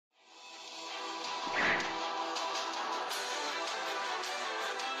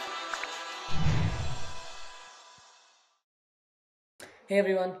Hey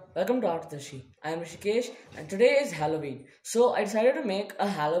everyone, welcome to Art with Rishi. I am Rishikesh and today is Halloween. So I decided to make a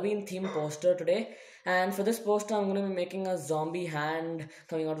Halloween themed poster today, and for this poster I'm going to be making a zombie hand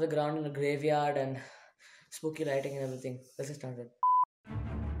coming out of the ground in a graveyard and spooky lighting and everything. Let's get started.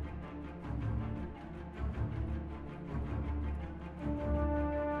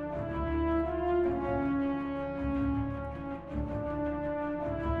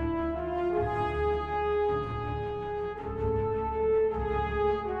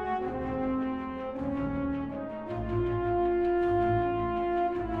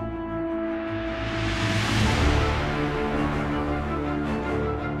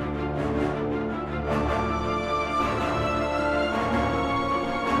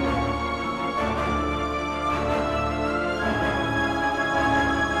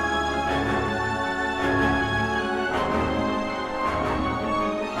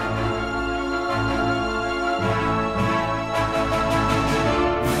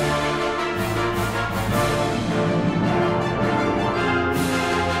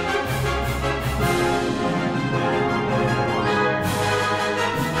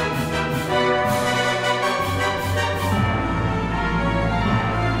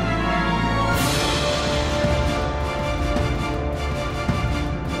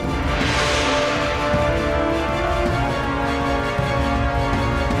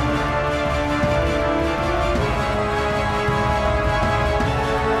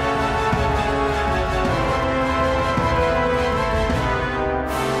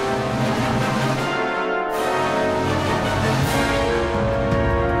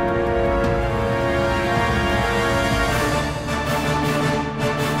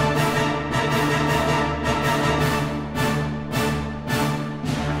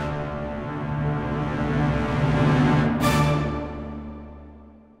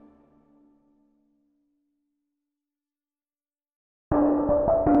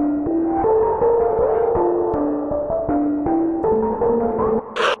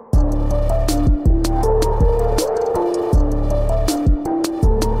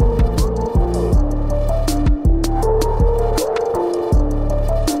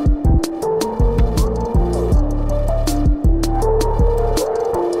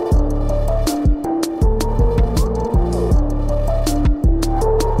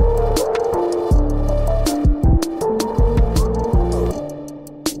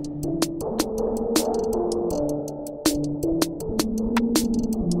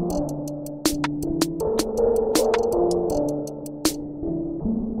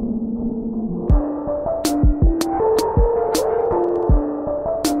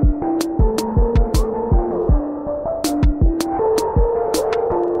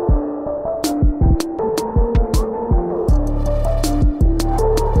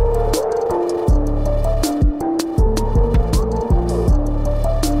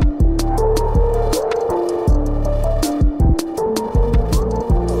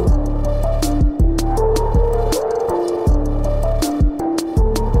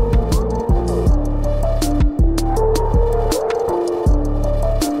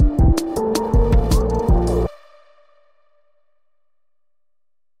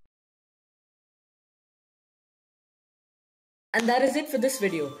 And that is it for this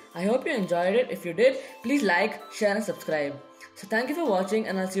video. I hope you enjoyed it. If you did, please like, share and subscribe. So thank you for watching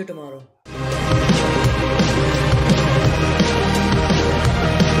and I'll see you tomorrow.